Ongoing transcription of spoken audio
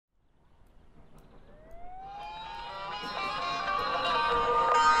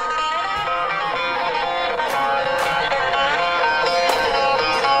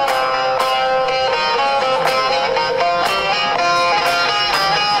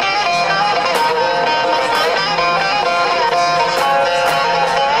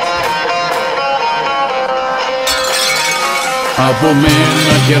Από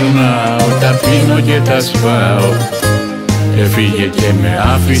μένα κερνάω, τα πίνω και τα σπάω. Έφυγε και με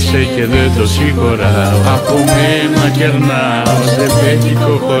άφησε και δεν το συγχωράω. Από μένα κερνάω,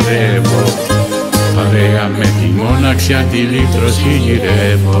 ζευγέτικο χορεύω. Παρέα με τη μοναξιά τη λύτρωση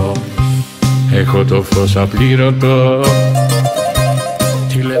γυρεύω. Έχω το φως απλήρωτο,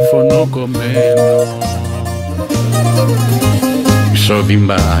 τηλέφωνο κομμένο,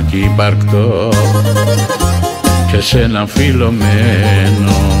 εισόδημα κι υπαρκτό και σ' έναν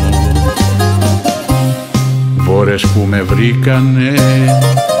φιλωμένο. Βόρες που με βρήκανε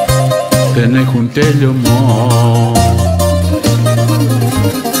δεν έχουν τέλειωμό.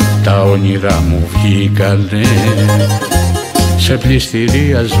 Τα όνειρά μου βγήκανε σε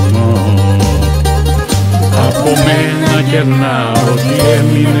πληστηριασμό. Από μένα κερνάω, τι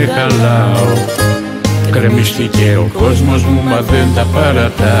έμεινε χαλάω. Κρεμιστήκε ο κόσμος μου, μα δεν τα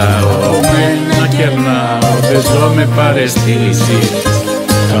παρατάω. Από μένα κερνάω, δεν ζω με παραισθήσεις.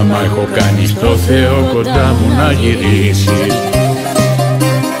 Άμα έχω κάνει στο Θεό κοντά μου να γυρίσεις.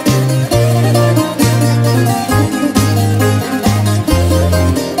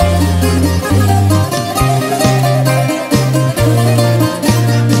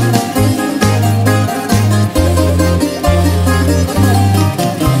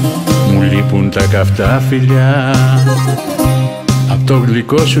 Τα καυτά φιλιά απ' το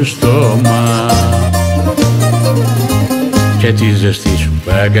γλυκό σου στόμα και τη ζεστή σου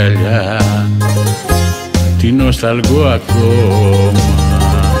αγκαλιά, τι νοσταλγώ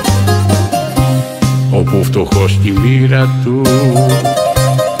ακόμα. Όπου φτωχός τη μοίρα του,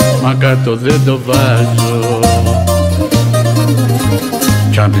 μα κάτω δεν το βάζω.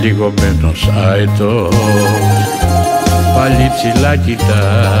 Κι αν πληγωμένος αετός, πάλι ψηλά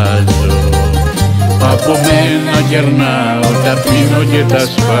κοιτάζω. Από μένα κερνάω, τα πίνω και τα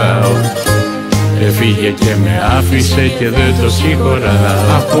σπάω. Έφυγε και με άφησε και δεν το συγχωράω.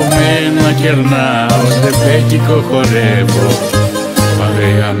 Από μένα κερνάω, ζευγέτικο χορεύω.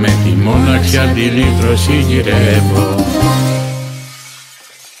 Παρέα με τη μοναξιά τη λύτρωση γυρεύω.